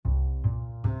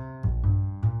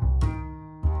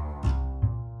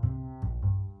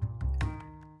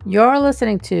You're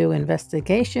listening to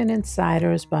Investigation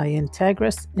Insiders by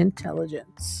Integris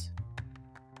Intelligence.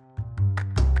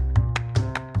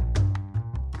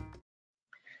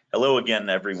 Hello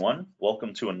again, everyone.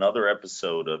 Welcome to another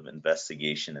episode of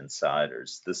Investigation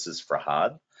Insiders. This is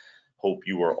Farhad. Hope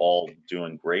you are all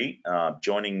doing great.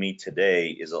 Joining me today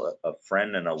is a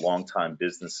friend and a longtime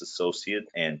business associate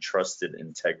and trusted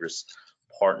Integris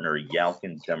partner,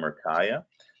 Yalkin Demirkaya,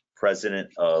 president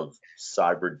of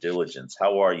Cyber Diligence.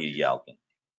 How are you, Yalkin?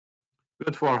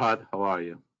 Good, Farhad. How are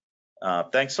you?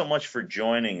 Thanks so much for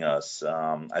joining us.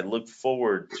 I look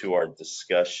forward to our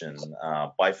discussion.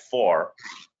 By far,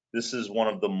 this is one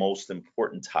of the most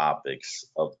important topics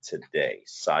of today,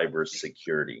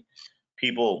 cybersecurity.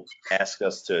 People ask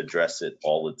us to address it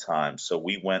all the time. So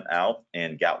we went out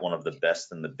and got one of the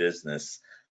best in the business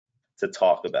to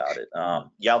talk about it.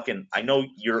 Yalkin, I know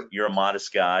you're a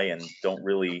modest guy and don't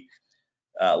really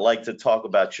like to talk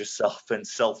about yourself and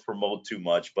self-promote too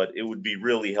much, but it would be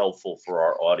really helpful for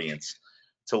our audience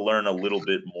to learn a little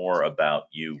bit more about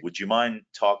you. Would you mind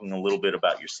talking a little bit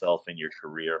about yourself and your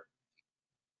career?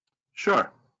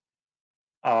 Sure.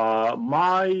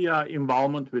 My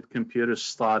involvement with computers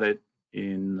started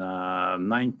in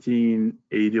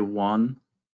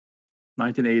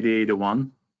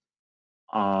 1980-81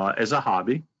 as a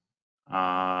hobby.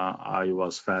 I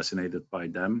was fascinated by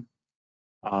them.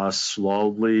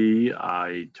 Slowly,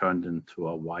 I turned into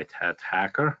a white hat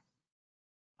hacker.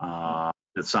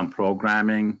 Did some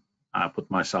programming. I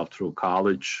put myself through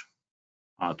college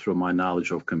through my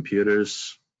knowledge of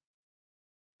computers.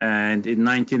 And in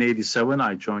 1987,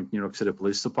 I joined New York City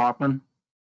Police Department.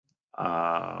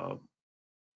 And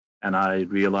I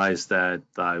realized that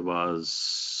I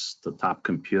was the top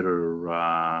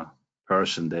computer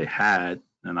person they had,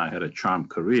 and I had a charmed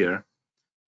career.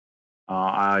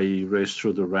 I raced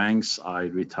through the ranks. I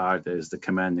retired as the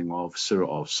commanding officer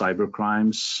of cyber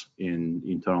crimes in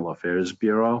Internal Affairs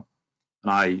Bureau.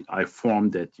 And I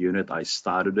formed that unit. I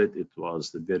started it. It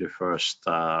was the very first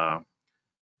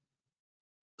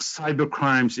cyber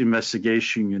crimes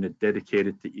investigation unit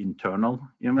dedicated to internal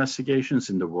investigations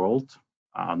in the world.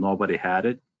 Nobody had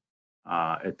it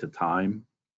at the time.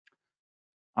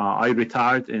 I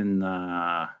retired in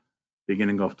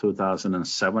beginning of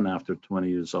 2007 after 20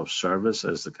 years of service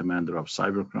as the commander of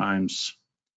cyber crimes.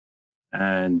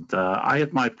 And I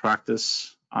had my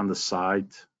practice on the side,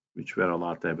 which were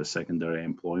allowed to have a secondary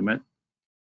employment.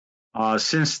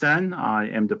 Since then, I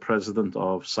am the president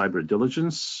of Cyber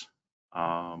Diligence.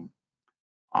 I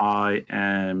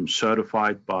am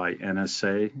certified by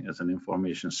NSA as an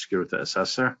information security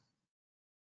assessor.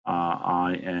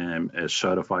 I am a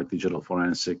certified digital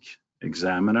forensic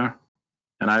examiner.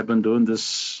 And I've been doing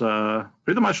this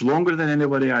pretty much longer than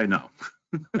anybody I know.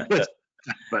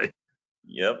 Right.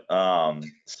 Yep.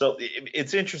 So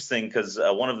it's interesting because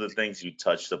one of the things you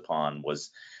touched upon was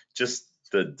just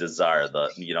the desire, the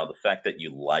fact that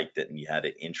you liked it and you had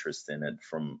an interest in it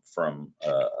from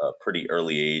a pretty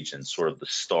early age and sort of the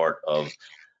start of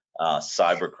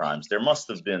cyber crimes. There must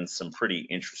have been some pretty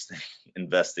interesting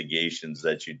investigations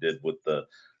that you did with the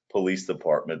police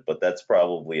department, but that's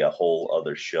probably a whole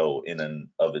other show in and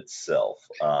of itself.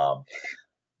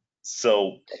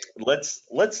 So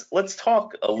let's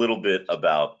talk a little bit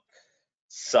about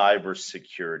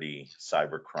cybersecurity,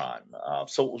 cybercrime.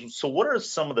 So what are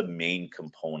some of the main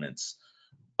components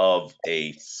of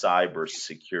a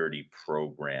cybersecurity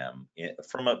program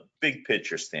from a big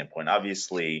picture standpoint?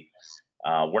 Obviously,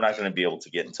 we're not going to be able to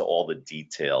get into all the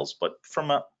details, but from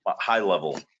a high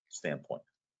level standpoint.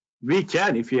 We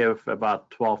can if you have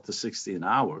about 12 to 16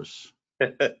 hours.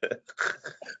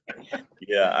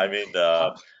 Yeah, I mean,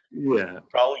 Yeah.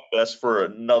 probably best for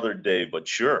another day, but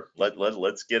sure,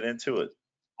 let's get into it.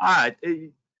 All right.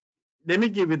 Let me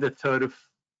give you the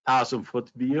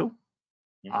 30,000-foot view.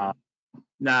 Mhm.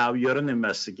 Now, you're an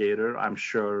investigator. I'm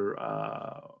sure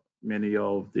many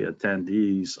of the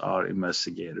attendees are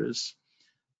investigators.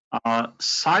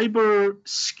 Cyber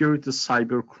security,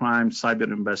 cyber crime,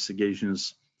 cyber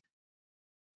investigations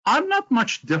are not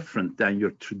much different than your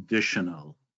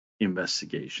traditional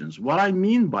investigations. What I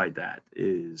mean by that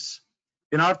is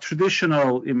in our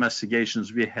traditional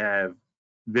investigations, we have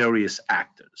various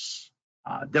actors,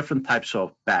 different types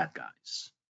of bad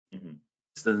guys. Mhm.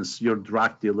 For instance, your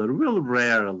drug dealer will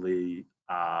rarely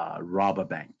rob a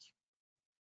bank.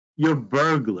 Your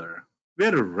burglar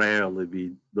very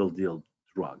rarely will deal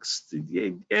drugs.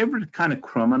 Every kind of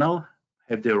criminal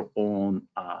have their own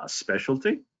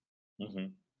specialty,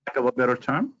 Mhm. lack of a better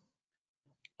term.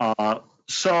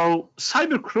 So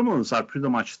cyber criminals are pretty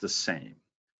much the same.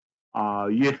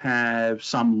 You have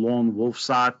some lone wolves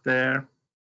out there.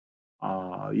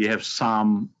 You have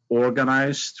some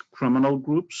organized criminal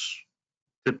groups,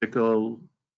 typical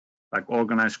like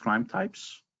organized crime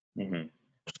types, Hmm.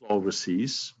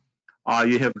 overseas.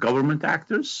 You have government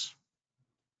actors.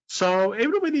 So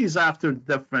everybody is after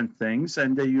different things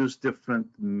and they use different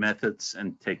methods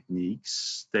and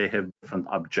techniques. They have different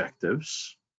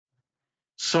objectives.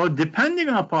 So depending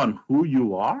upon who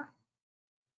you are,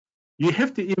 you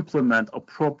have to implement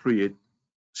appropriate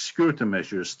security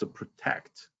measures to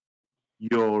protect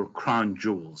your crown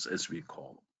jewels, as we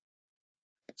call them.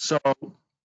 So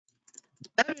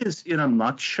that is, in a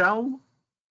nutshell,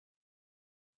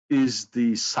 is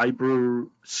the cyber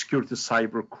security,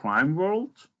 cyber crime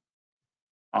world.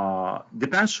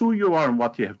 Depends who you are and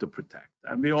what you have to protect.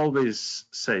 And we always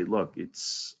say, look,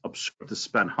 it's absurd to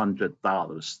spend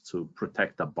 $100 to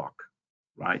protect a buck,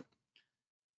 right?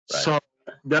 So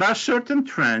there are certain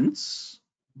trends,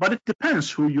 but it depends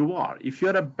who you are. If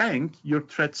you're a bank, your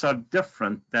threats are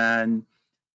different than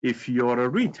if you're a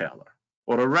retailer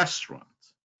or a restaurant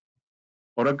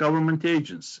or a government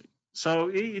agency. So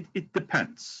it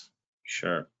depends.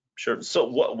 Sure. So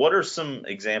what are some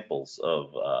examples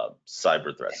of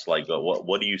cyber threats? Like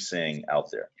what are you seeing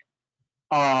out there?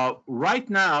 Right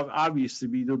now, obviously,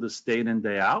 we do this day in and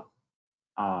day out.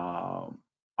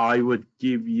 I would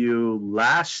give you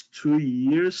last 2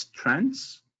 years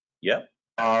trends. Yeah.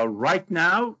 Right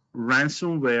now,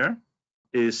 ransomware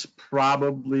is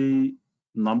probably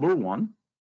number one,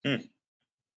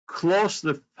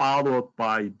 closely followed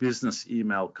by business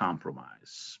email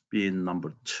compromise being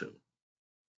number two.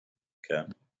 Okay.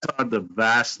 These are the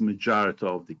vast majority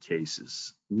of the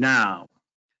cases. Now,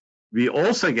 we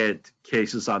also get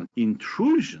cases on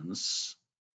intrusions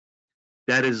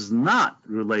that is not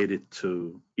related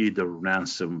to either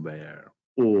ransomware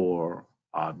or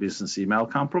business email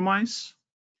compromise.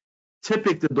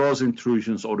 Typically, those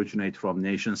intrusions originate from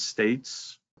nation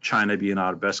states, China being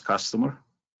our best customer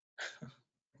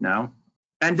now.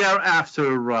 And they're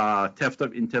after theft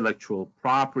of intellectual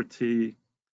property.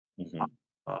 Mm-hmm.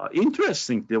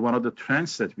 Interestingly, one of the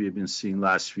trends that we've been seeing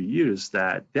last few years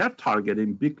that they're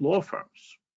targeting big law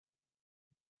firms,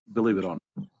 believe it or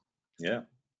not. Yeah.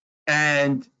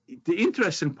 And the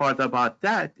interesting part about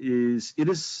that is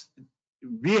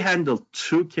we handled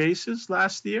 2 cases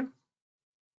last year,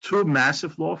 2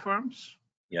 massive law firms.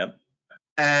 Yep.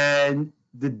 And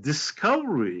the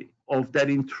discovery of that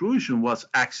intrusion was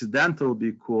accidental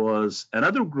because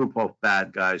another group of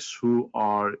bad guys who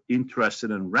are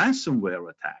interested in ransomware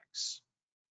attacks,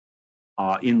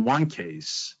 in one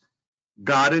case,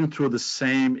 got into the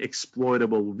same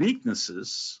exploitable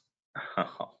weaknesses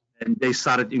and they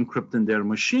started encrypting their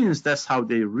machines. That's how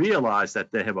they realized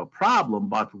that they have a problem.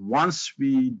 But once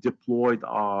we deployed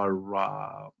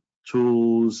our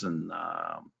tools and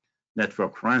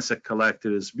network forensic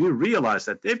collectors, we realized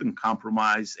that they've been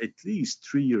compromised at least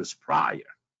 3 years prior.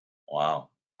 Wow.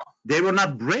 They were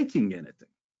not breaking anything.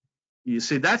 You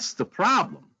see, that's the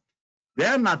problem.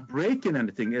 They're not breaking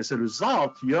anything. As a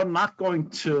result, you're not going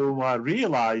to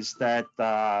realize that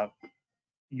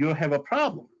you have a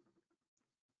problem.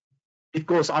 It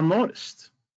goes unnoticed.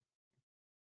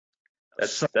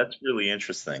 That's really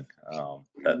interesting.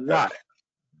 That's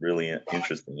really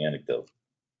interesting anecdote.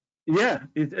 Yeah,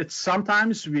 it's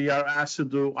sometimes we are asked to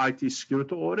do IT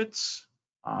security audits.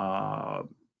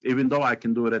 Even though I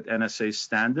can do it at NSA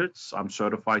standards, I'm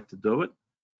certified to do it.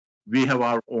 We have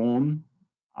our own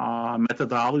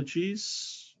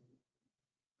methodologies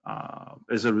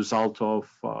as a result of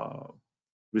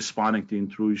responding to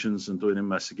intrusions and doing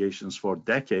investigations for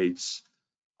decades.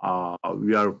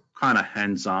 We are kind of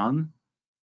hands-on.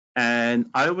 And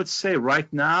I would say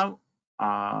right now,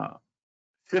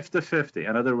 50-50.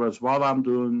 In other words, while I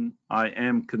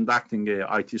am conducting a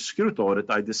IT security audit,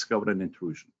 I discovered an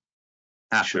intrusion.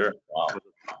 Sure. Wow.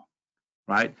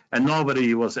 Right? And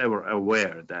nobody was ever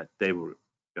aware that they were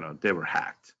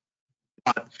hacked.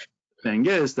 But the thing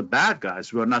is, the bad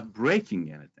guys were not breaking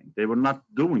anything. They were not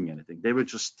doing anything. They were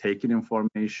just taking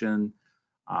information,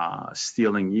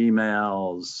 stealing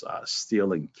emails,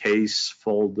 stealing case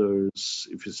folders,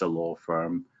 if it's a law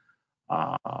firm.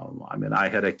 I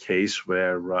had a case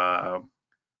where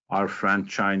our friend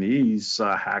Chinese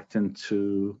hacked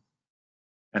into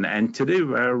an entity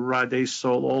where they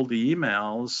stole all the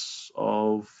emails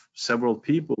of several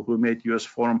people who made U.S.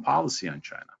 foreign policy on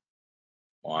China.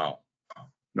 Wow.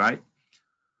 Right?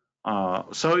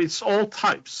 So it's all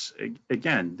types,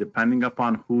 again, depending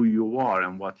upon who you are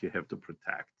and what you have to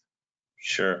protect.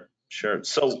 Sure.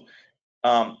 So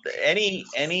any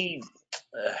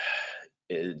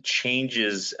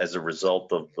changes as a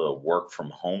result of the work from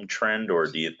home trend, or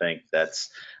do you think that's,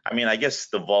 I mean, I guess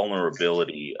the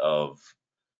vulnerability of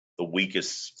the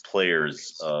weakest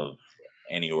players of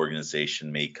any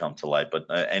organization may come to light, but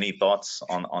any thoughts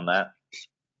on that?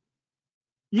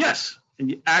 Yes,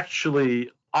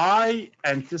 actually, I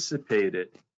anticipated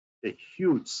a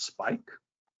huge spike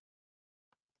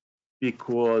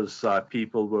because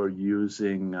people were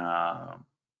using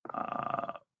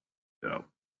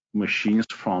machines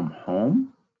from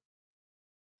home.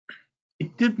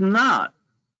 It did not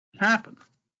happen.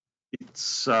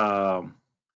 It's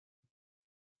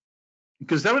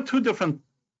because there were two different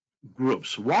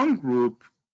groups. One group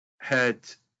had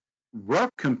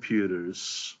work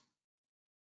computers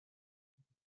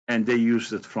and they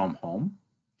used it from home.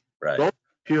 Right. Those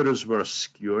computers were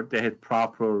secured. They had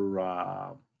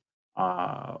proper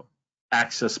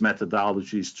access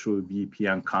methodologies through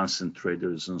VPN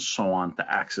concentrators and so on to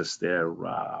access their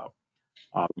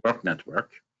work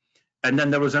network. And then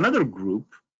there was another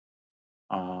group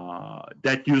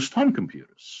that used home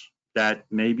computers that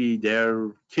maybe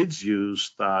their kids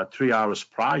used 3 hours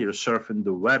prior surfing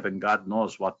the web and God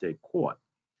knows what they caught.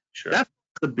 Sure. That's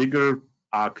the bigger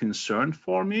concern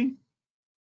for me.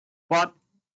 But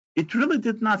it really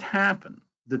did not happen.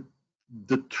 The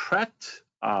threat,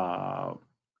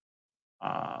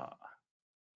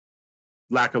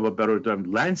 lack of a better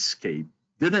term, landscape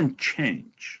didn't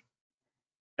change.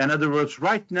 In other words,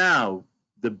 right now,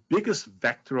 the biggest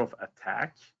vector of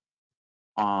attack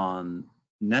on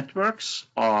networks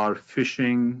are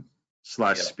phishing /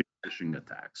 spear phishing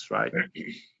attacks, right?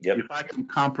 Yep. If I can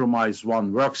compromise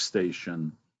one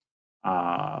workstation,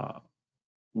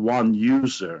 one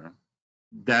user,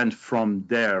 then from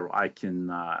there I can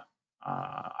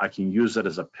use it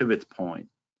as a pivot point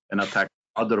and attack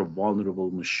other vulnerable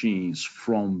machines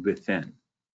from within.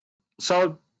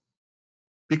 So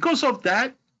because of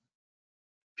that,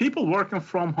 people working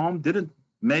from home didn't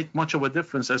make much of a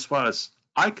difference as far as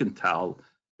I can tell,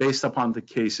 based upon the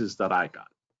cases that I got.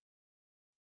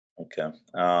 Okay.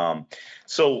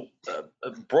 So,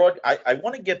 I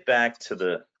want to get back to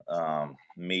the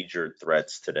major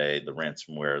threats today, the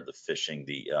ransomware, the phishing,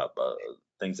 the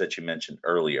things that you mentioned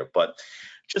earlier. But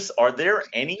just, are there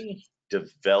any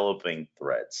developing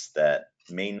threats that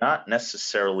may not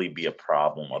necessarily be a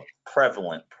problem, a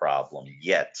prevalent problem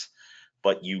yet,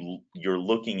 but you're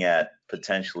looking at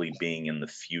potentially being in the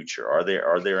future? Are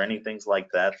there any things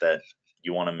like that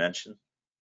you want to mention?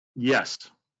 Yes.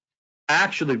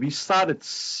 Actually, we started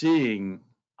seeing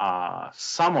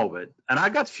some of it, and I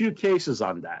got few cases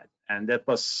on that. And that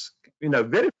was,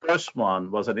 very first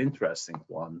one was an interesting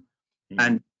one,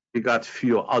 and we got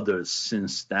few others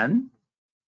since then.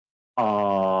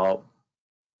 And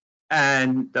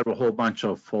there were a whole bunch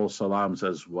of false alarms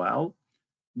as well,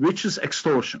 which is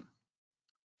extortion.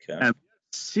 Okay. And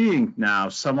we're seeing now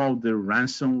some of the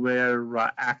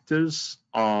ransomware actors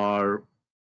are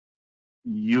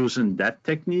using that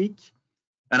technique.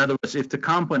 In other words, if the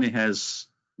company has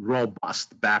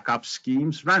robust backup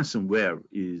schemes, ransomware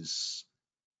is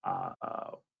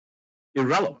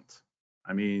irrelevant.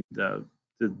 I mean, the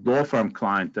law firm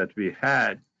client that we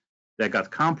had that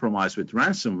got compromised with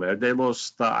ransomware, they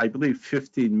lost, I believe,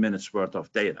 15 minutes worth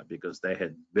of data because they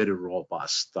had very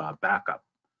robust backup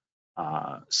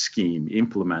scheme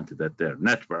implemented at their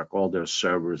network. All their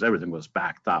servers, everything was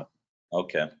backed up.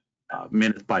 Okay.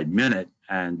 Minute by minute,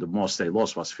 and the most they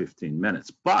lost was 15 minutes.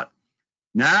 But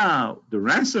now the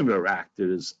ransomware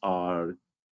actors are,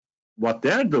 what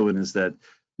they're doing is that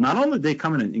not only they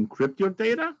come in and encrypt your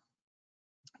data,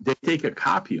 they take a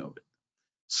copy of it.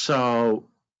 So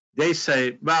they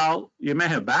say, well, you may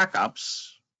have backups,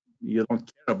 you don't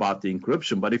care about the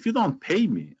encryption, but if you don't pay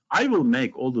me, I will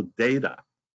make all the data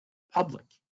public.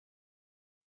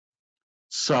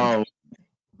 So,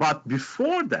 but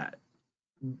before that,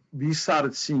 we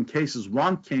started seeing cases.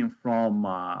 One came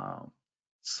from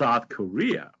South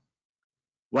Korea.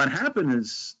 What happened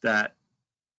is that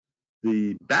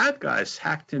the bad guys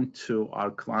hacked into our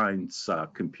client's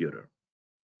computer,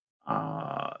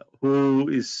 who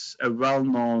is a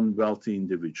well-known, wealthy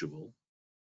individual.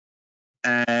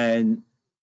 And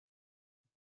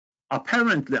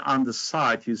apparently on the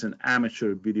side, he's an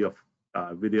amateur video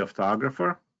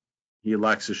photographer. He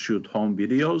likes to shoot home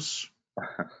videos.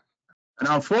 And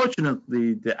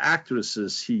unfortunately, the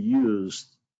actresses he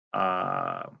used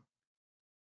were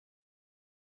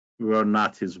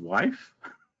not his wife.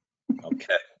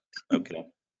 Okay.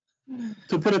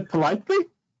 To put it politely.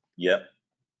 Yep.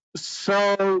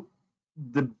 So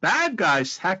the bad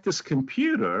guys hacked his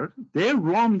computer. They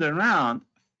roamed around,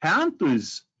 found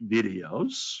those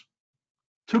videos,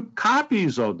 took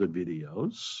copies of the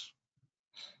videos,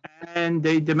 and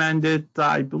they demanded,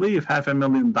 I believe,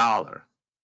 $500,000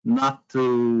 not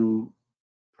to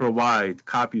provide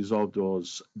copies of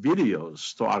those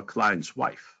videos to our client's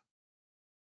wife,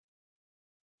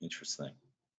 Interesting.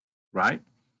 right?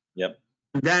 Yep.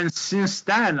 And then since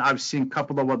then, I've seen a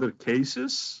couple of other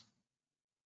cases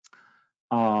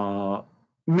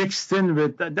mixed in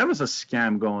with that. There was a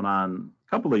scam going on a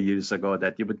couple of years ago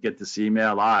that you would get this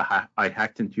email, I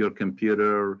hacked into your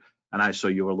computer and I saw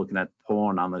you were looking at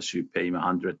porn unless you pay me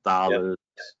 $100.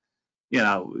 You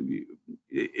know,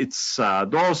 it's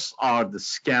those are the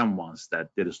scam ones that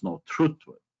there is no truth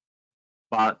to it.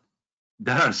 But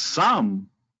there are some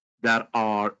that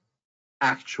are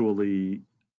actually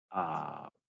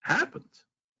happened.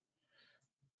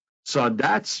 So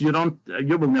that's you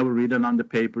will never read it on the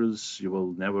papers. You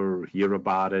will never hear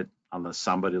about it unless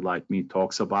somebody like me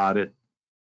talks about it.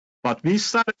 But we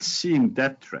started seeing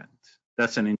that trend.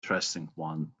 That's an interesting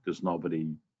one because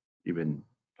nobody even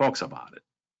talks about it.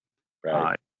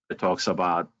 Right. It talks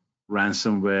about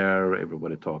ransomware.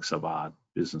 Everybody talks about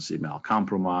business email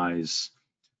compromise.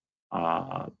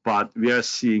 But we are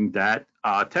seeing that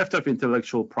theft of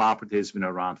intellectual property has been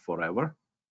around forever.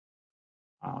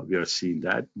 We are seeing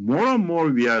that more and more.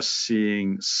 We are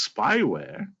seeing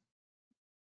spyware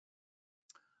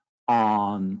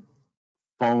on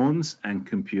phones and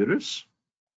computers.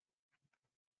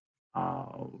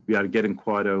 We are getting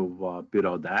quite a bit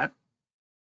of that.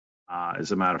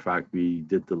 As a matter of fact, we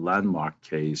did the landmark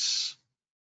case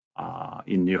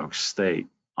in New York State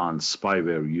on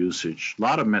spyware usage. A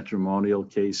lot of matrimonial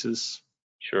cases.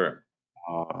 Sure.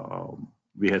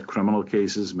 We had criminal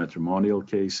cases, matrimonial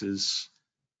cases.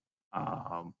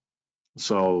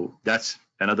 So that's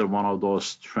another one of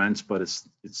those trends, but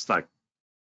it's like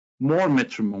more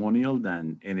matrimonial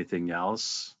than anything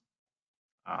else.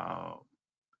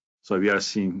 So we are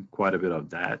seeing quite a bit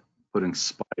of that, putting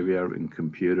spyware in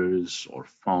computers or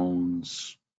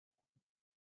phones.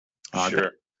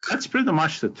 Sure. That's pretty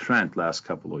much the trend last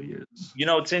couple of years. You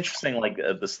know, it's interesting, like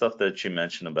the stuff that you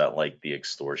mentioned about like the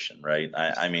extortion, right?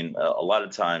 I mean, a lot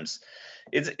of times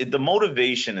the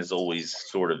motivation is always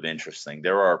sort of interesting.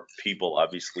 There are people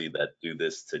obviously that do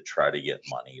this to try to get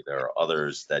money. There are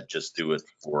others that just do it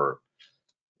for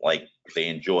like they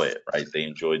enjoy it, right? They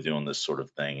enjoy doing this sort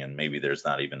of thing, and maybe there's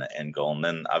not even an end goal. And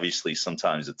then obviously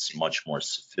sometimes it's much more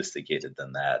sophisticated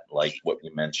than that, like what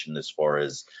you mentioned as far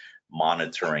as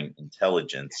monitoring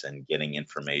intelligence and getting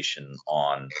information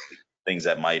on things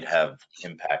that might have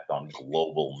impact on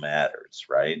global matters,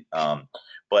 right?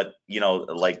 But you know,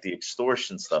 like the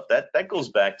extortion stuff, that goes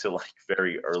back to like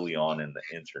very early on in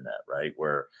the internet, right?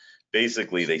 Where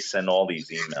basically they send all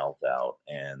these emails out,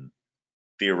 and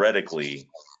theoretically,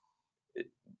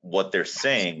 what they're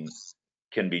saying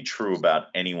can be true about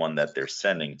anyone that they're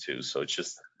sending to. So it's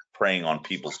just preying on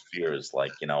people's fears,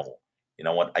 like, you know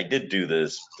what, I did do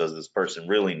this. Does this person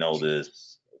really know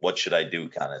this? What should I do,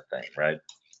 kind of thing, right?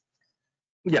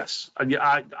 Yes, you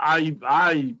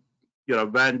know,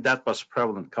 when that was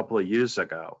prevalent a couple of years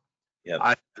ago, I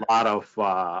had a lot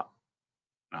of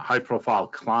high-profile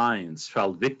clients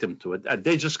fell victim to it.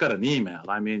 They just got an email.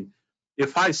 I mean,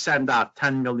 if I send out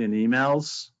 10 million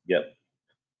emails,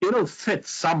 it'll fit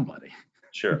somebody.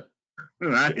 Sure.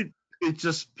 Right? It's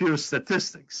just pure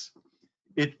statistics.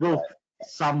 It will fit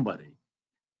somebody.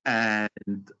 And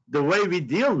the way we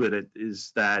deal with it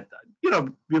is that, you know,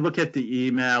 we look at the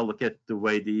email, look at the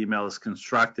way the email is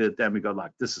constructed, then we go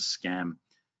like, this is scam.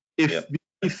 If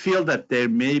we feel that there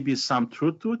may be some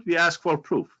truth to it, we ask for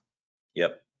proof.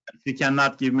 If you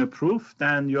cannot give me proof,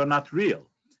 then you're not real.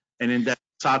 And in that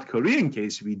South Korean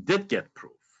case, we did get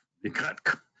proof. We got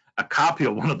a copy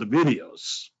of one of the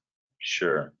videos.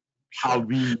 Sure. How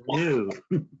we knew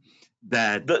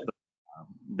that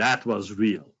that was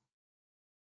real.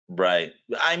 Right.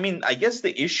 I mean, I guess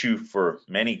the issue for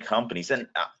many companies, and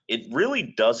it really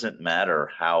doesn't matter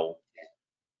how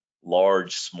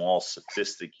large, small,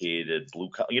 sophisticated,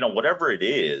 you know, whatever it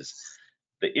is,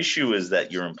 the issue is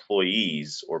that your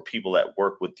employees or people that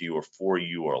work with you or for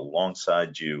you or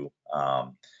alongside you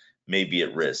may be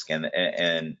at risk.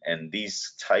 And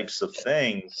these types of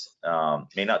things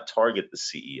may not target the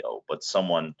CEO, but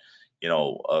someone, you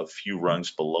know, a few rungs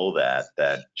below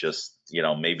that just, you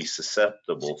know, may be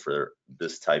susceptible for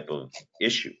this type of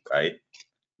issue, right?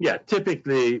 Yeah,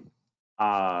 typically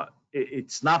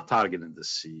it's not targeting the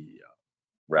CEO.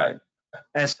 Right.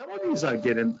 And some of these are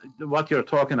getting, what you're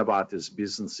talking about is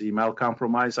business email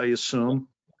compromise, I assume.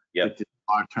 With the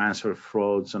wire transfer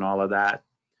frauds and all of that.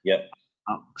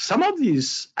 Some of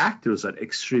these actors are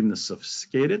extremely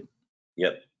sophisticated.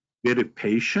 Very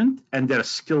patient, and they're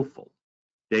skillful.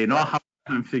 They know how to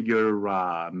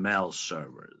configure mail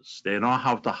servers. They know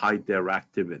how to hide their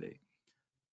activity.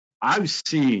 I've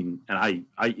seen, and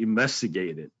I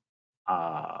investigated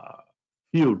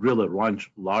few really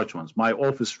large ones. My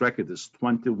office record is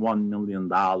 $21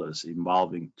 million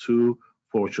involving 2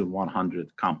 Fortune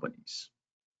 100 companies.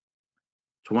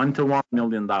 $21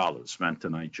 million went to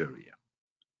Nigeria.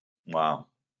 Wow.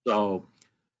 So,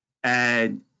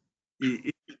 and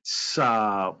it's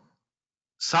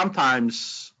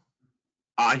sometimes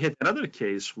I had another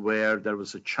case where there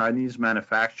was a Chinese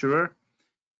manufacturer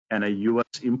and a US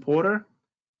importer.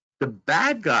 The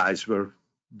bad guys were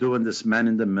doing this man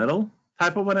in the middle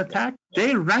type of an attack.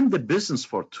 They ran the business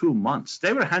for 2 months.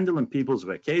 They were handling people's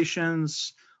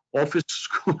vacations, office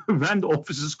when the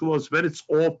offices closed, when it's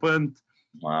opened.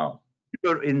 Wow. We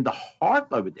were in the heart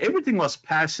of it. Everything was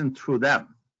passing through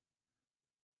them.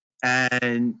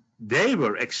 And they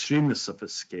were extremely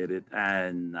sophisticated,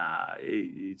 and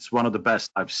it's one of the best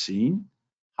I've seen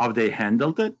how they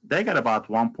handled it. They got about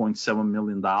 $1.7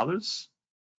 million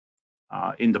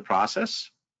in the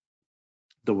process,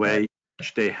 the way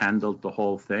they handled the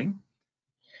whole thing.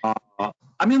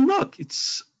 I mean, look, let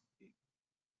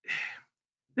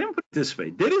me put it this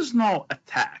way. There is no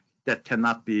attack that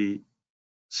cannot be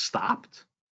stopped,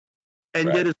 and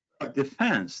there is no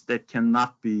defense that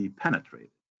cannot be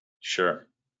penetrated. Sure.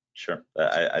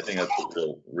 I think that's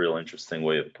a real interesting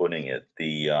way of putting it.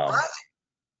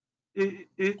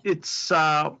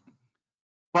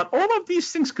 But all of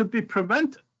these things could be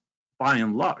prevented by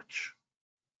and large.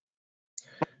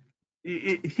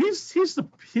 Here's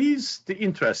the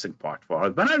interesting part for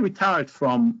it. When I retired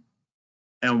from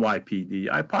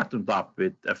NYPD, I partnered up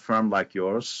with a firm like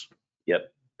yours.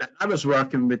 Yep. I was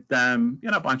working with them,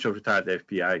 a bunch of retired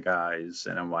FBI guys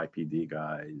and NYPD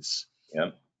guys.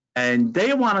 Yep. And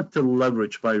they wanted to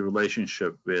leverage my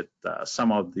relationship with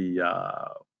some of the,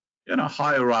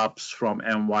 higher ups from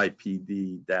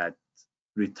NYPD that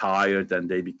retired, and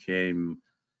they became,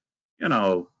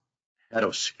 head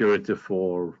of security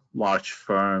for large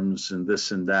firms and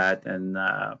this and that. And,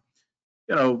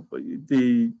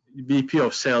 the VP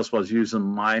of sales was using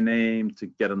my name to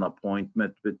get an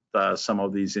appointment with some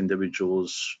of these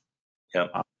individuals.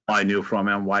 Yep. I knew from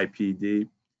NYPD.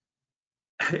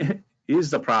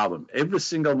 Here's the problem. Every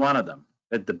single one of them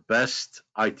had the best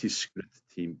IT security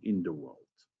team in the world.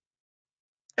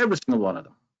 Every single one of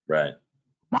them. Right.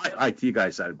 My IT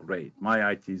guys are great.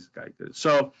 My IT guys are.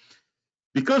 So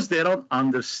because they don't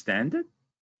understand it,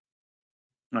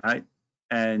 right?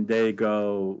 And they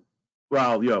go,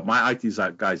 well, my IT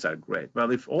guys are great.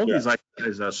 Well, if all these IT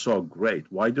guys are so great,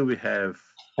 why do we have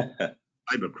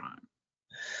cybercrime?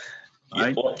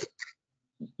 Right?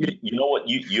 You know what?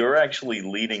 You're actually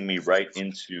leading me right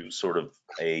into sort of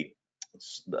I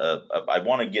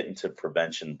want to get into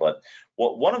prevention, but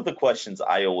one of the questions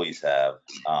I always have,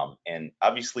 and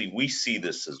obviously we see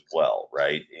this as well,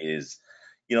 right, is,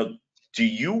 do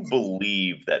you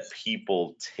believe that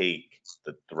people take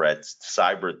the threats,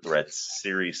 cyber threats,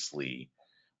 seriously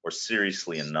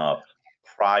enough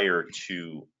prior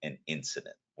to an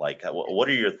incident? Like, what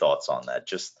are your thoughts on that?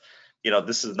 Just,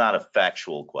 this is not a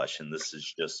factual question. This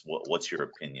is just what's your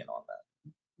opinion on that?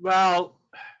 Well,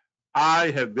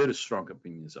 I have very strong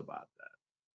opinions about that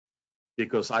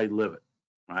because I live it,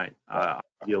 right? I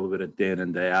deal with it day in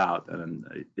and day out,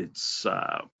 and it's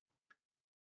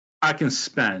I can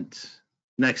spend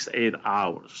next 8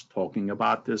 hours talking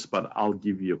about this, but I'll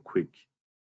give you a quick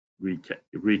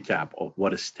recap of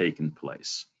what has taken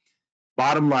place.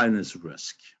 Bottom line is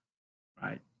risk,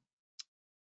 right?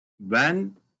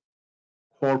 When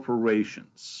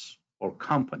corporations or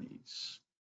companies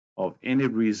of any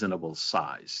reasonable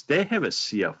size, they have a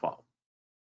CFO.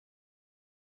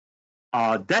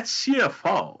 That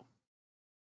CFO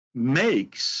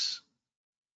makes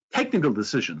technical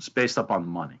decisions based upon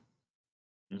money.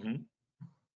 Mm-hmm.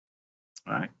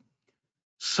 Right?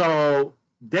 So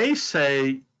they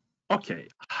say, okay,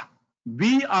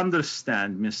 we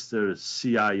understand, Mr.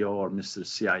 CIO or Mr.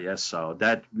 CISO,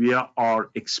 that we are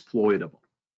exploitable.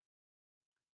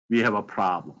 We have a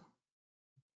problem.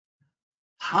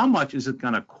 How much is it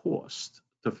going to cost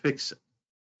to fix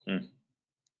it?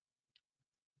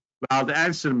 Well, the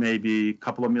answer may be a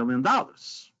couple of $1 million.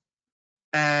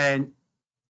 And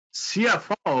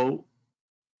CFO,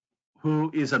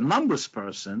 who is a numbers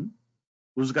person,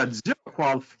 who's got zero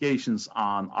qualifications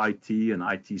on IT and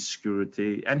IT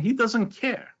security, and he doesn't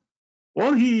care.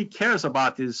 All he cares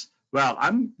about is, well,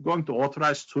 I'm going to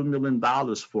authorize $2 million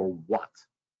for what?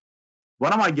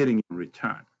 What am I getting in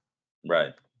return?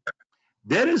 Right.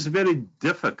 That is very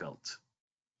difficult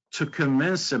to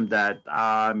convince him that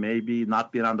maybe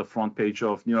not being on the front page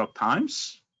of New York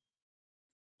Times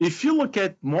if you look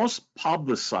at most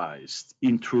publicized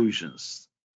intrusions,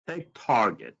 take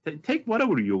Target, take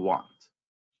whatever you want,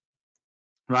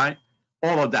 right?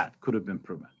 All of that could have been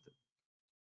prevented.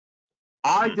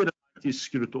 I did an IT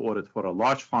security audit for a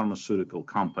large pharmaceutical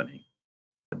company.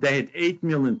 They had 8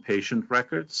 million patient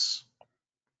records,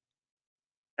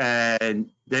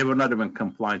 and they were not even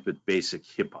compliant with basic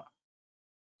HIPAA.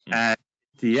 And at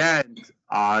the end,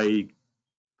 I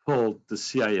pulled the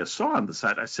CISO on the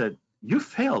side. I said, "You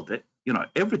failed it. You know,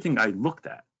 everything I looked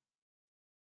at."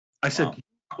 I said, Wow.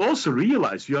 "You also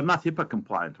realize you're not HIPAA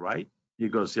compliant, right?" He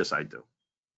goes, "Yes, I do."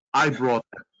 I brought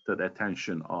that to the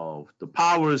attention of the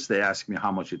powers. They asked me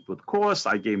how much it would cost.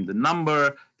 I gave them the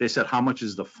number. They said, "How much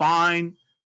is the fine?"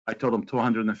 I told them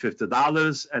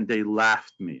 $250, and they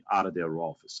laughed me out of their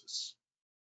offices.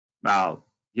 Now,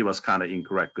 he was kind of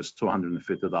incorrect because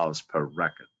 $250 per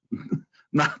record,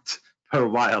 not per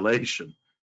violation.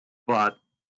 But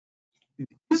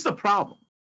here's the problem.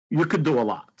 You could do a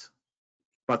lot,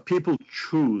 but people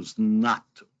choose not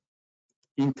to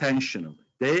intentionally.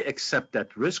 They accept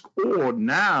that risk, or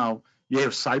now you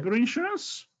have cyber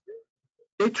insurance,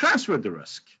 they transfer the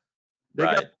risk. They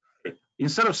Right.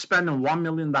 Instead of spending $1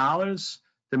 million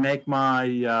to make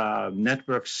my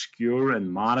network secure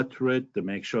and monitor it to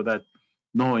make sure that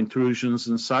no intrusions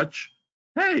and such,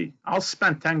 hey, I'll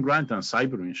spend 10 grand on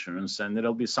cyber insurance and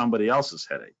it'll be somebody else's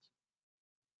headache.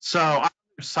 So I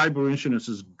think cyber insurance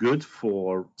is good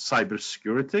for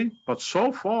cybersecurity, but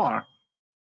so far,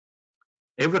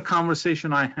 every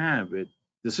conversation I have with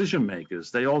decision makers,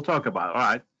 they all talk about, all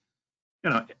right, you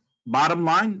know, bottom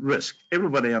line, risk.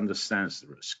 Everybody understands the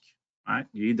risk, right?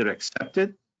 You either accept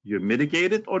it, you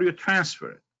mitigate it, or you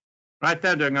transfer it. Right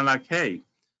there, they're going to like, hey,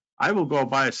 I will go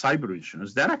buy a cyber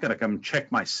insurance. They're not going to come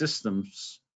check my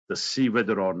systems to see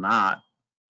whether or not,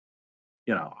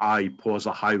 you know, I pose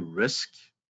a high risk.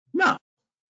 No.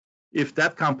 If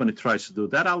that company tries to do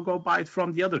that, I'll go buy it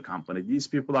from the other company. These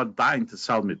people are dying to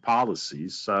sell me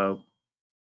policies. So,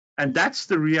 and that's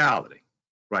the reality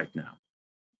right now.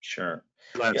 Sure.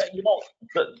 Yeah, you know,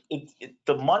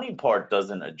 the money part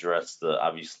doesn't address the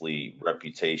obviously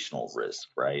reputational risk,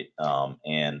 right?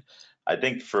 And I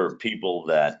think for people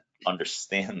that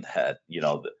understand that, you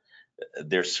know,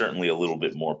 they're certainly a little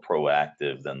bit more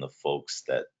proactive than the folks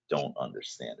that don't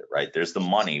understand it, right? There's the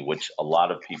money, which a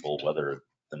lot of people, whether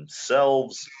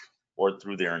themselves or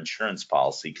through their insurance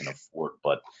policy, can afford,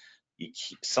 but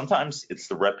sometimes it's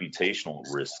the reputational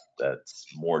risk that's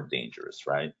more dangerous,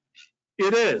 right?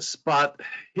 It is, but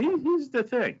here's the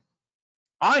thing.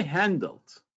 I handled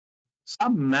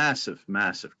some massive,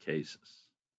 massive cases.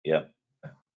 Yeah.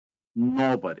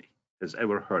 Nobody has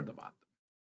ever heard about them.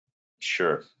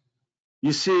 Sure.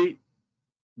 You see,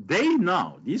 they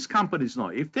know, these companies know,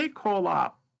 if they call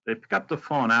up, they pick up the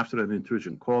phone after an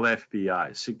intrusion, call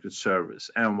FBI, Secret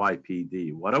Service,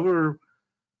 NYPD, whatever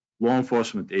law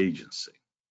enforcement agency,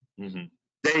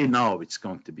 they know it's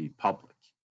going to be public.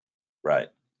 Right.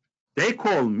 They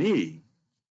call me,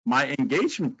 my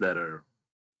engagement letter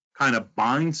kind of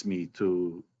binds me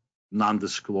to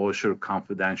non-disclosure,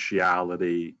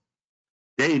 confidentiality.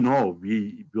 They know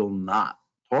we will not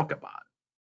talk about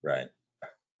it. Right.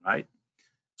 Right.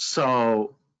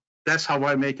 So that's how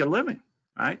I make a living.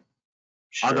 Right.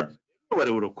 Sure.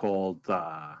 Otherwise, would have called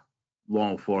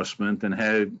law enforcement and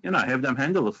have them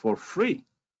handle it for free.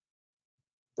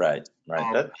 Right.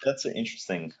 Right. That's an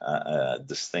interesting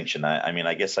distinction. I mean,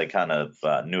 I guess I kind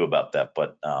of knew about that,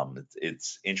 but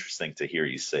it's interesting to hear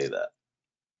you say that.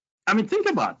 I mean, think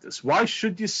about this. Why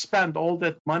should you spend all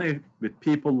that money with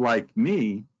people like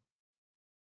me?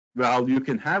 Well, you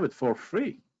can have it for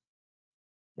free.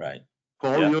 Right.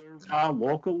 Call your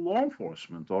local law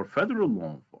enforcement or federal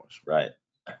law enforcement. Right.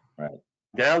 Right.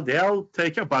 They'll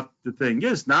take it, but the thing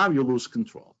is, now you lose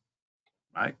control,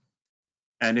 right?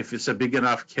 And if it's a big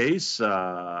enough case,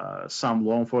 some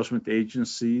law enforcement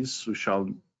agencies who shall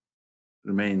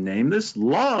remain nameless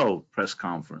love press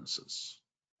conferences.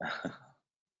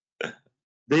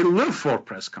 They live for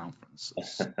press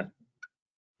conferences,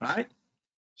 right?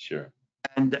 Sure.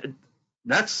 And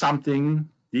that's something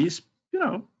these,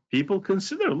 people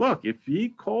consider. Look, if we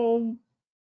call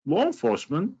law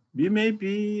enforcement, we may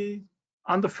be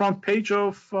on the front page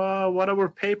of whatever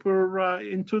paper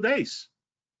in 2 days.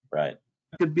 Right.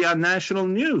 It could be on national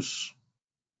news.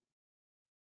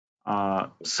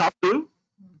 Some do.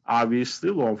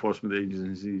 Obviously, law enforcement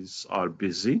agencies are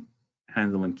busy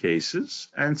handling cases,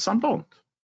 and some don't.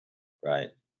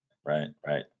 Right.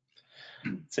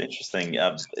 It's interesting.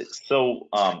 So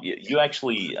you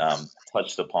actually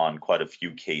touched upon quite a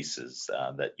few cases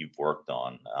that you've worked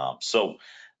on. So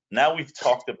now we've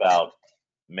talked about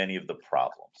many of the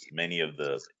problems, many of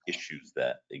the issues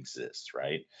that exist,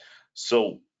 right?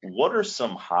 So, what are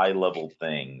some high level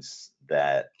things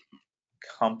that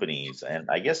companies and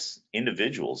I guess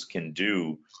individuals can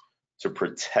do to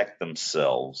protect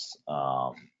themselves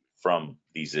from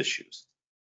these issues?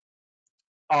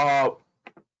 Uh,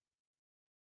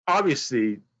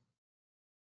 Obviously,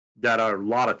 there are a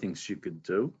lot of things you could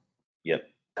do. Yep.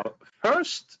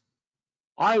 First,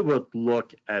 I would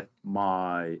look at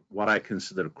what I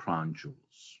consider crown jewels.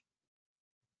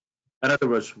 In other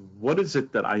words, what is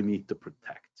it that I need to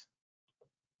protect?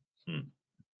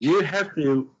 You have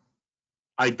to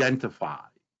identify.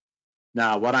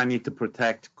 Now, what I need to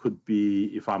protect could be,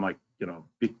 if I'm a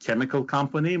big chemical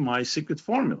company, my secret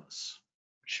formulas.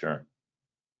 Sure.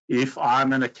 If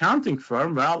I'm an accounting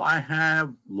firm, well, I have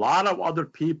a lot of other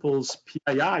people's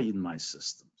PII in my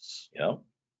systems. Yep.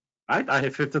 Right? I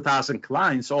have 50,000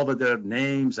 clients, all of their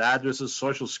names, addresses,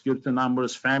 social security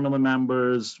numbers, family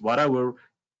members, whatever,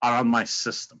 are on my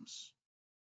systems.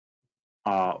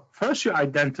 First, you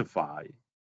identify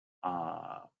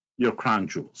your crown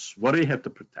jewels. What do you have to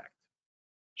protect?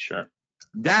 Sure.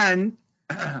 Then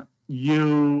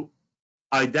you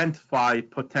identify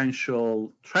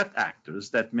potential threat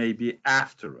actors that may be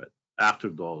after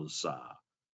those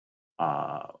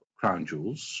crown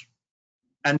jewels.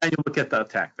 And then you look at the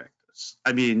attack vectors.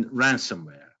 I mean,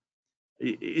 ransomware.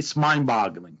 It's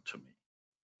mind-boggling to me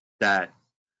that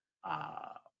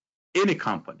any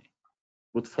company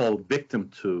would fall victim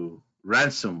to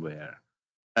ransomware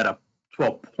to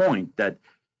a point that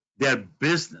their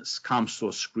business comes to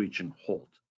a screeching halt.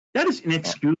 That is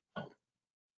inexcusable.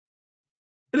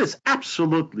 It is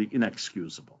absolutely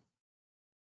inexcusable.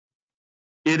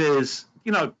 It is,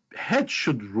 heads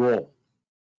should roll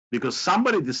because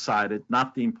somebody decided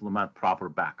not to implement proper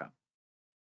backup.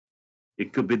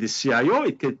 It could be the CIO,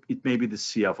 it may be the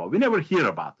CFO. We never hear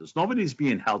about this. Nobody's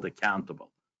being held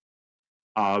accountable.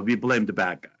 We blame the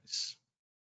bad guys,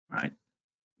 right?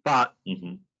 But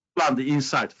on the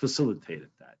inside facilitated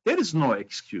that. There is no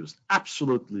excuse,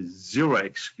 absolutely zero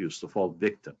excuse to fall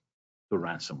victim to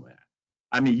ransomware.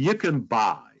 I mean, you can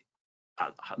buy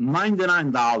a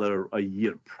 $99 a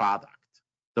year product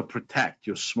to protect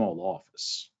your small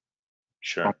office.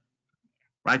 Sure.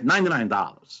 Right?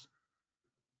 $99.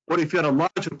 Or if you're a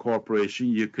larger corporation,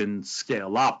 you can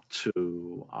scale up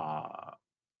to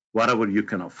whatever you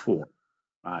can afford,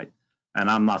 right? And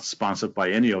I'm not sponsored by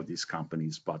any of these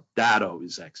companies, but Datto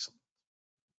is excellent.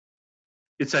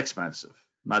 It's expensive.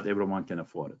 Not everyone can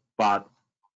afford it, but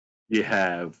you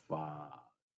have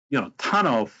a ton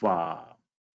of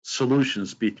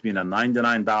solutions between a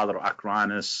 $99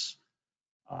 Acronis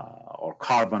or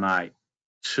Carbonite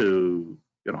to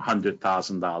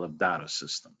 $100,000 Datto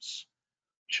systems.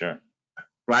 Sure.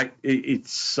 Right?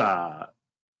 It's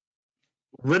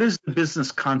what is the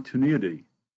business continuity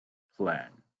plan?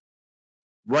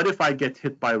 What if I get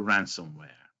hit by ransomware?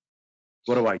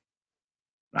 What do I do?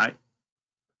 Right?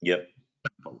 Yep.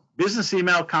 Business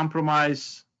email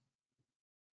compromise,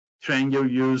 train your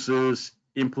users,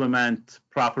 implement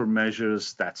proper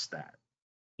measures. That's that.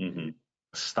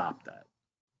 Stop that.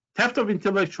 Theft of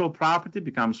intellectual property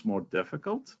becomes more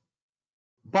difficult,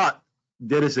 but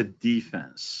there is a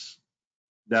defense.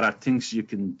 There are things you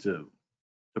can do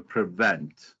to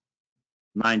prevent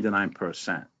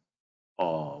 99%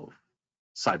 of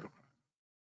cybercrime.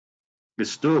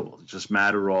 It's doable. It's just a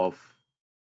matter of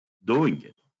doing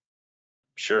it.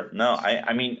 Sure. No,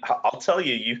 I mean, I'll tell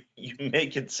you, you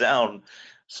make it sound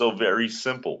so very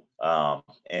simple.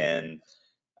 And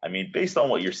I mean, based on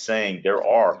what you're saying, there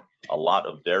are a lot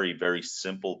of very, very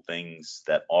simple things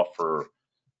that offer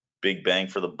big bang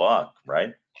for the buck,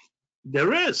 right?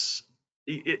 There is.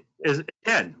 It is,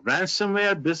 again,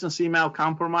 ransomware, business email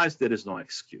compromise, there is no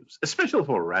excuse, especially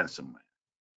for ransomware.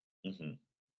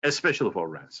 Especially for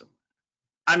ransomware.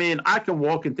 I mean, I can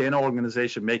walk into any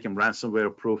organization, make them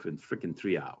ransomware proof in freaking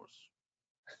 3 hours.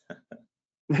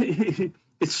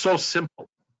 It's so simple.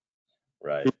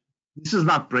 Right. This is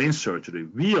not brain surgery.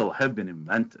 Wheel have been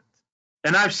invented.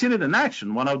 And I've seen it in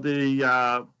action. One of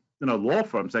the law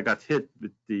firms that got hit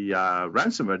with the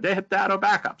ransomware, they had data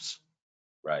backups.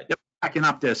 Right. They're backing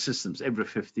up their systems every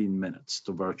 15 minutes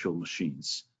to virtual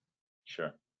machines.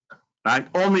 Sure. Right?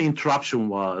 Only interruption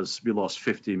was we lost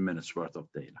 15 minutes worth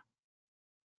of data.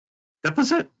 That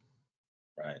was it.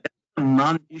 Right. It's a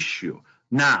non-issue.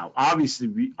 Now,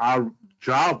 obviously, our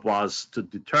job was to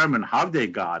determine how they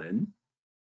got in,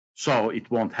 so it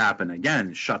won't happen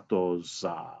again. Shut those,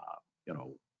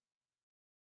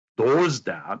 doors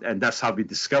down, and that's how we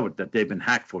discovered that they've been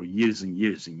hacked for years and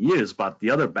years and years. But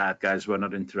the other bad guys were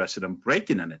not interested in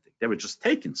breaking anything; they were just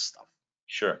taking stuff.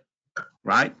 Sure.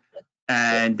 right?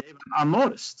 And they went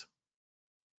unnoticed.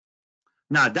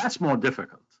 Now that's more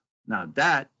difficult. Now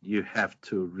that you have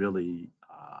to really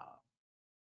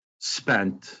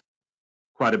spend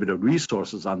quite a bit of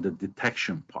resources on the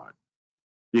detection part,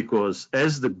 because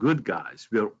as the good guys,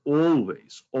 we are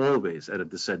always at a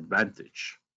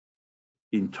disadvantage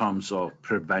in terms of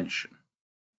prevention.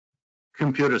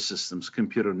 Computer systems,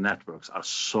 computer networks are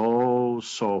so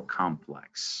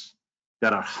complex.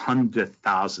 There are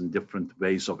 100,000 different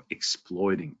ways of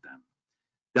exploiting them.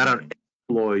 There are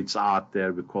exploits out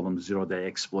there, we call them zero-day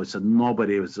exploits, that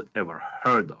nobody has ever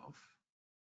heard of,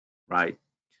 right?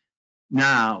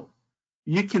 Now,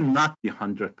 you cannot be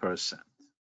 100%.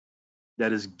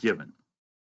 That is given.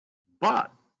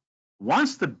 But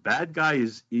once the bad guy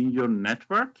is in your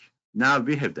network, now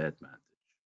we have the advantage,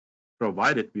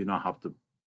 provided we know how to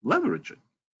leverage it.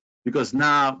 Because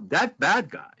now that bad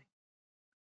guy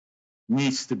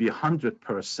needs to be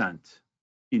 100%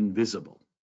 invisible,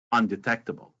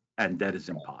 undetectable, and that is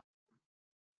impossible.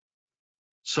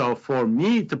 So for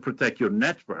me to protect your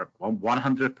network,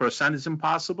 100% is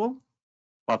impossible.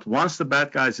 But once the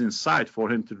bad guy is inside, for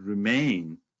him to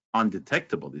remain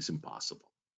undetectable is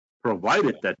impossible,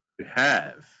 provided that you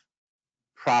have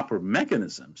proper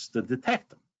mechanisms to detect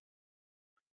them.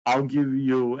 I'll give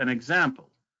you an example.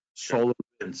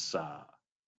 SolarWinds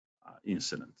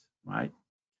incident, right?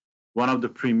 One of the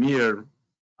premier,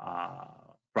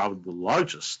 probably the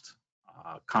largest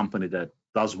company that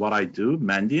does what I do,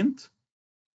 Mandiant,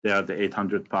 they are the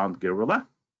 800-pound gorilla.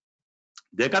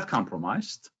 They got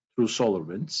compromised through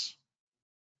SolarWinds.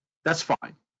 That's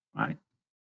fine, right?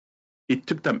 It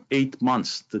took them 8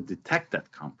 months to detect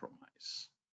that compromise.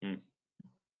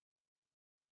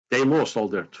 They lost all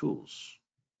their tools.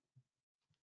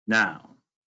 Now,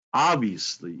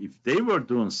 obviously, if they were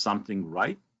doing something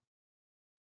right,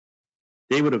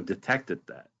 they would have detected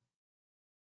that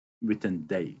within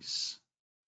days.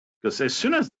 Because as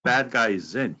soon as the bad guy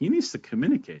is in, he needs to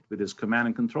communicate with his command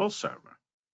and control server.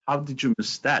 How did you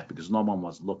miss that? Because no one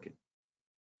was looking.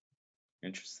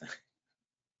 Interesting.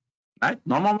 Right?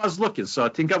 No one was looking. So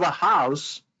think of a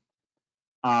house.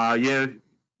 You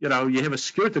have a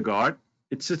security guard.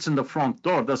 It sits in the front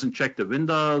door, doesn't check the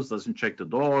windows, doesn't check the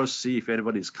doors, see if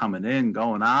anybody's coming in,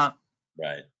 going out.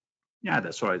 Right. Yeah,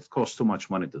 that's right. It costs too much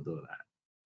money to do that.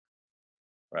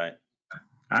 Right.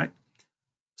 Right.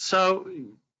 So,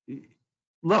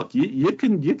 look, you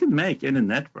can make any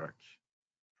network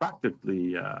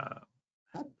practically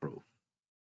hack-proof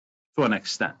to an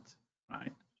extent,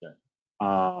 right? Sure.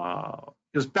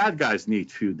 Because bad guys need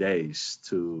few days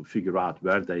to figure out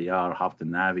where they are, how to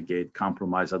navigate,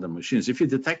 compromise other machines. If you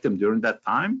detect them during that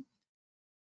time,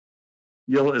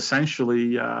 you'll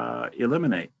essentially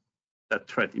eliminate that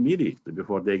threat immediately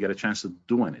before they get a chance to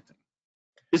do anything.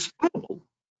 It's doable,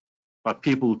 but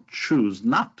people choose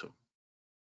not to.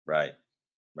 Right.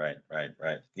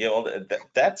 Yeah, well,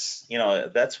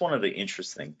 that's one of the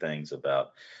interesting things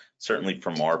about, certainly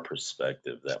from our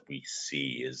perspective, that we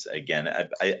see is, again,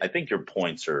 I think your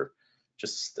points are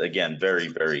just, again, very,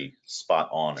 very spot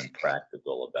on and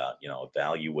practical about,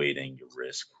 evaluating your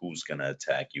risk, who's going to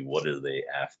attack you, what are they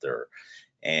after,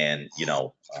 and,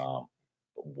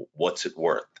 what's it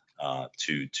worth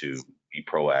to be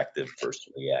proactive versus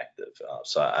reactive.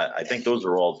 So I think those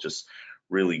are all just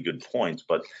really good points.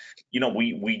 But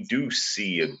we do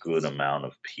see a good amount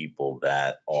of people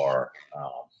that are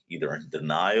either in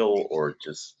denial or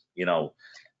just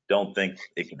don't think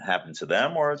it can happen to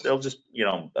them, or they'll just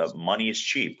money is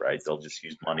cheap, right? They'll just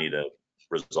use money to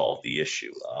resolve the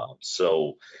issue.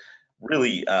 So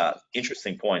really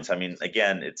interesting points. I mean,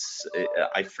 again,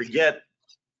 I forget.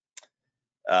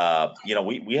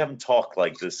 We haven't talked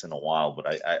like this in a while,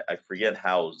 but I forget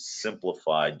how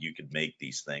simplified you could make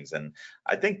these things. And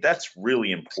I think that's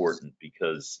really important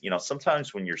because,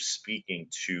 sometimes when you're speaking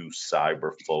to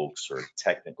cyber folks or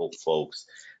technical folks,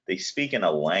 they speak in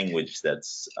a language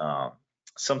that's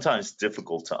sometimes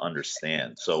difficult to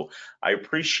understand. So I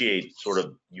appreciate sort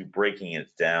of you breaking it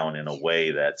down in a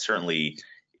way that certainly,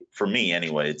 for me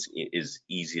anyway, it is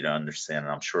easy to understand,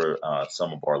 and I'm sure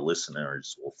some of our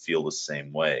listeners will feel the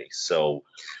same way. So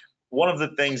one of the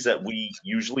things that we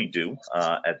usually do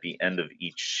at the end of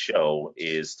each show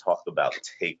is talk about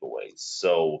takeaways.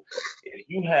 So if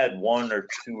you had one or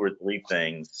two or three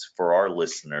things for our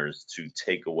listeners to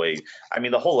take away, I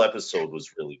mean, the whole episode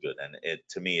was really good, and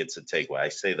to me, it's a takeaway. I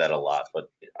say that a lot,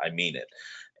 but I mean it.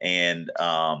 And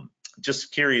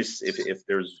just curious if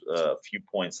there's a few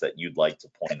points that you'd like to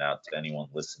point out to anyone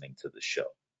listening to the show.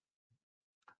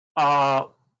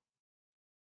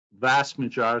 Vast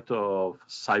majority of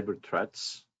cyber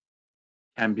threats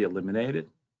can be eliminated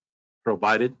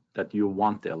provided that you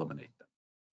want to eliminate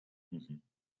them. Mhm.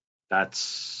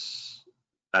 That's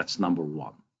number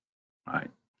one,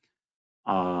 right?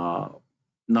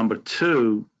 Number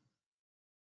two,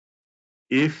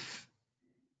 if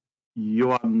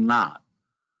you are not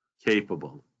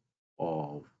capable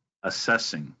of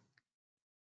assessing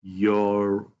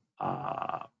your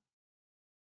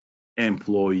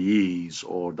employees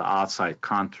or the outside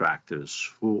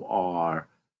contractors who are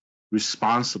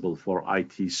responsible for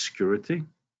IT security,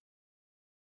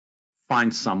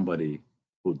 find somebody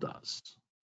who does.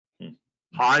 Hmm.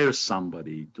 Hire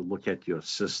somebody to look at your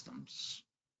systems.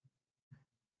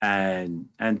 And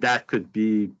that could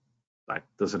be like,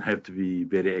 doesn't have to be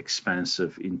very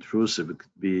expensive, intrusive. It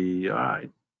could be, all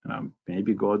right,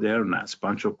 maybe go there and ask a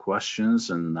bunch of questions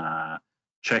and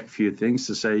check a few things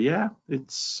to say, yeah,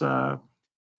 it's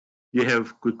you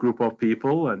have a good group of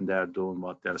people and they're doing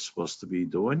what they're supposed to be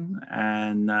doing,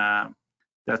 and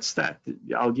that's that.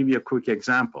 I'll give you a quick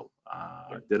example.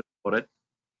 Did audit.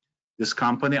 This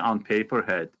company on paper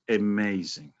had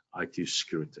amazing IT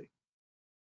security.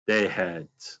 They had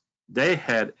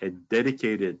a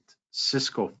dedicated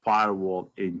Cisco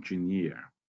firewall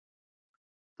engineer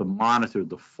to monitor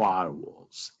the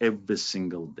firewalls every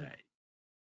single day.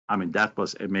 I mean, that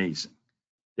was amazing.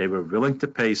 They were willing to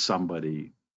pay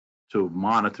somebody to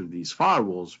monitor these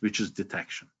firewalls, which is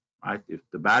detection, right? If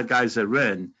the bad guys are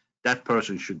in, that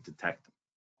person should detect them.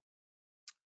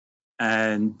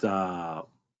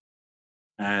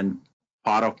 And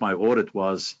part of my audit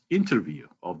was interview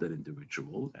of that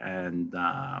individual, and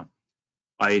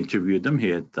I interviewed him. He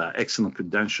had excellent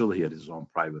credential. He had his own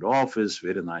private office,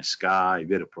 very nice guy,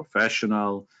 very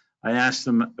professional. I asked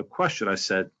him a question. I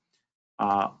said,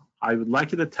 I would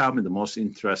like you to tell me the most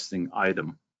interesting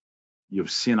item you've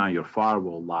seen on your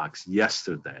firewall logs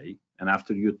yesterday. And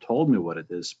after you told me what it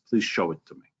is, please show it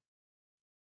to me.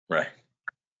 Right.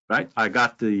 Right? I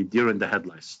got the deer in the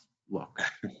headlights look.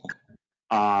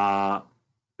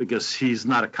 Because he's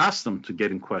not accustomed to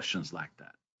getting questions like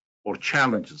that or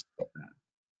challenges like that.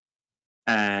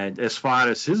 And as far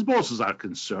as his bosses are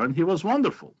concerned, he was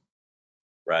wonderful.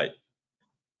 Right.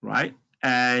 Right.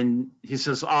 And he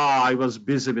says, I was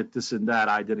busy with this and that.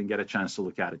 I didn't get a chance to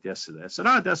look at it yesterday. I said,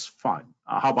 that's fine.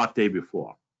 How about day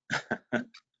before?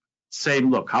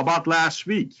 Same look. How about last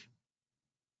week?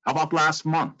 How about last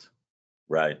month?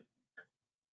 Right. It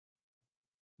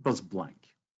was blank.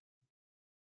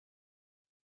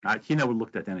 He never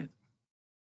looked at anything.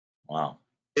 Wow.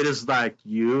 It is like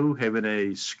you having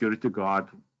a security guard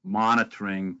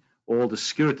monitoring all the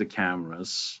security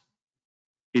cameras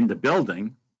in the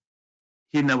building.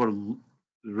 He never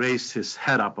raised his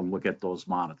head up and looked at those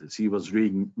monitors. He was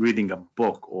reading a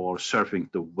book or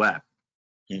surfing the web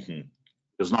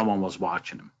because no one was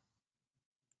watching him.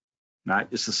 Right?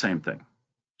 It's the same thing.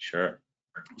 Sure.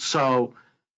 So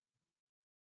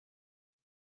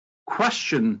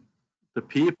question the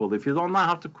people. If you don't know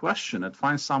how to question it,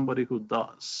 find somebody who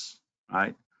does.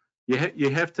 Right? You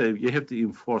have to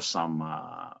enforce some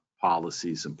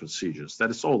policies and procedures.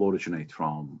 That is all originate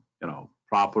from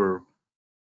proper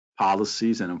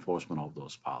policies and enforcement of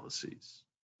those policies.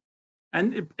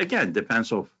 And it, again,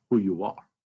 depends on who you are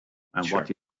and Sure. what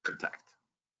you protect.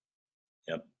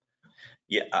 Yep.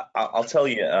 Yeah, I'll tell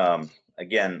you.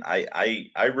 Again,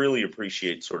 I really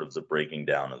appreciate sort of the breaking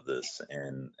down of this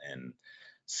and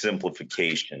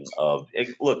simplification of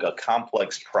look, a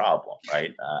complex problem,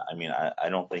 right? I mean, I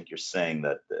don't think you're saying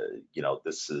that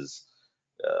this is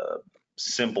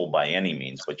simple by any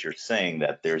means, but you're saying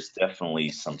that there's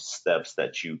definitely some steps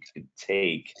that you could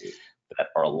take that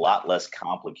are a lot less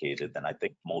complicated than I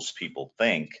think most people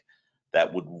think,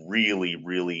 that would really,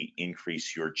 really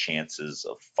increase your chances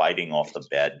of fighting off the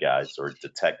bad guys or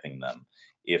detecting them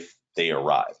if they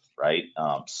arrive, right?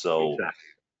 So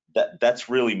Exactly. that's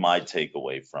really my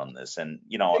takeaway from this. And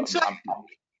Exactly.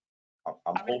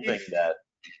 I'm hoping that.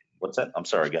 What's that? I'm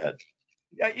sorry. Go ahead.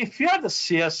 If you are the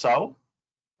CSO,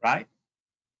 right,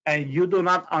 and you do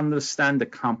not understand the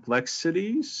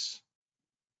complexities,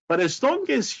 but as long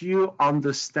as you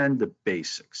understand the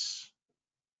basics,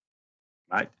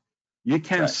 right, you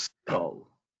can still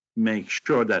make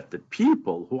sure that the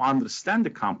people who understand the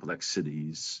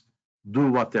complexities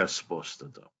do what they're supposed to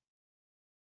do.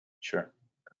 Sure.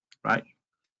 Right?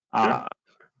 Sure.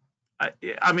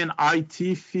 I mean,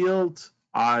 IT field,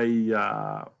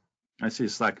 I say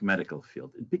it's like medical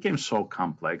field. It became so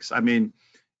complex. I mean,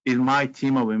 in my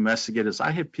team of investigators, I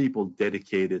have people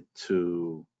dedicated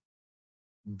to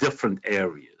different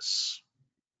areas.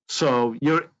 So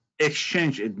your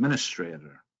Exchange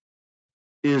administrator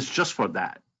is just for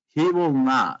that. He will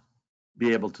not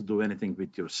be able to do anything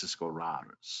with your Cisco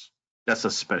routers. That's a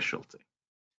specialty.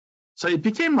 So it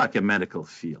became like a medical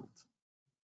field.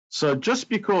 So just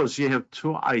because you have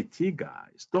 2 IT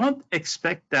guys, don't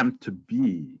expect them to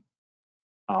be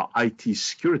IT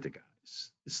security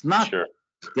guys. It's not Sure.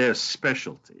 their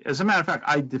specialty. As a matter of fact,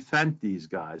 I defend these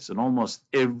guys in almost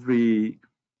every.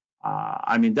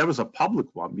 There was a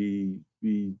public one.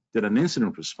 We did an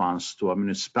incident response to a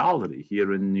municipality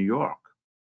here in New York,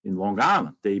 in Long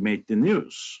Island. They made the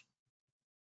news.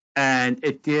 And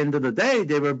at the end of the day,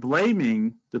 they were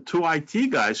blaming the 2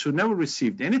 IT guys who never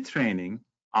received any training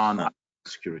on IT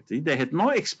security. They had no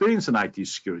experience in IT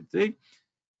security.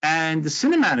 And the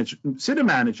city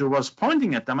manager was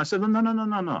pointing at them. I said,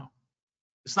 no.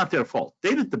 It's not their fault.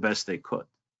 They did the best they could.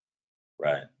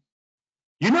 Right.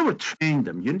 You never trained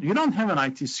them. You don't have an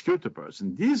IT security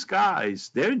person. These guys,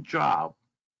 their job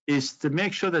is to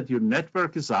make sure that your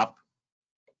network is up,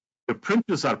 your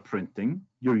printers are printing,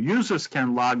 your users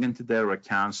can log into their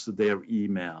accounts, to their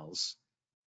emails,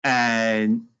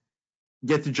 and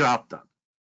get the job done.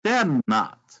 They're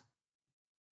not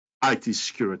IT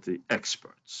security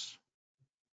experts.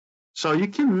 So you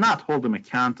cannot hold them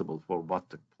accountable for what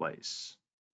took place.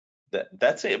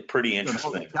 That's a pretty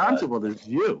interesting. Accountable is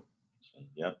you.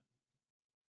 Yep.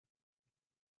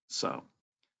 So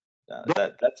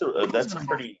that's a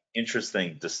pretty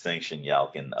interesting distinction,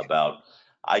 Yalkin, about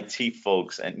IT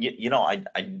folks. And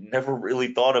I never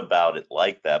really thought about it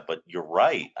like that, but you're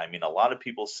right. I mean, a lot of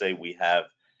people say we have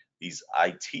these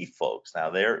IT folks.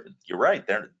 Now you're right.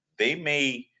 They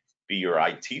may be your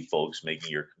IT folks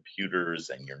making your computers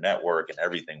and your network and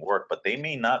everything work, but they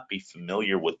may not be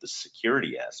familiar with the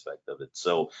security aspect of it.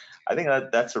 So I think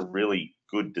that's a really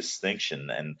good distinction,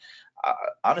 and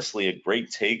honestly a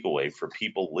great takeaway for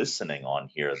people listening on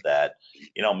here that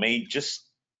may just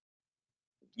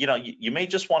you may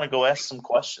just want to go ask some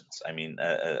questions. I mean,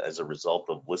 as a result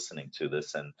of listening to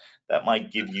this, and that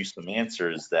might give you some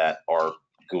answers that are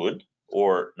good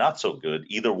or not so good.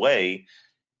 Either way,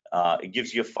 it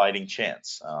gives you a fighting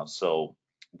chance. So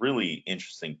really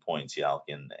interesting points,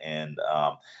 Yalkin. And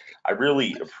I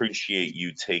really appreciate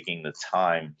you taking the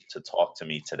time to talk to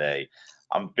me today.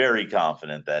 I'm very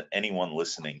confident that anyone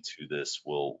listening to this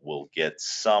will get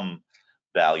some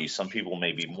value. Some people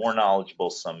may be more knowledgeable,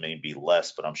 some may be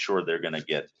less, but I'm sure they're going to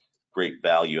get great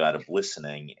value out of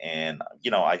listening. And,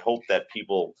 I hope that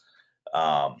people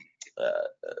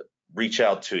reach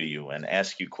out to you and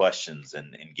ask you questions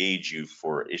and engage you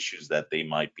for issues that they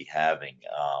might be having.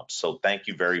 So thank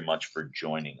you very much for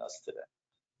joining us today.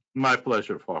 My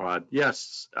pleasure, Farhad.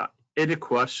 Yes, any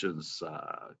questions,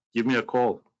 give me a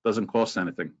call. Doesn't cost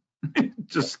anything.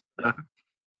 Just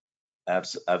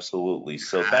absolutely.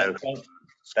 So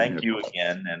thank you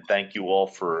again, and thank you all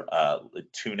for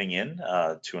tuning in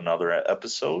to another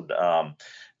episode.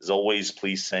 As always,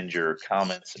 please send your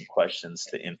comments and questions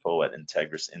to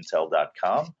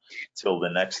info@integrusintel.com. Till the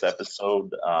next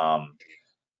episode,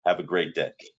 have a great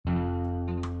day.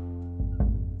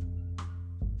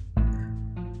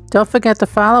 Don't forget to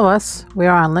follow us. We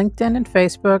are on LinkedIn and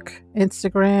Facebook,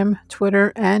 Instagram,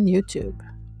 Twitter, and YouTube.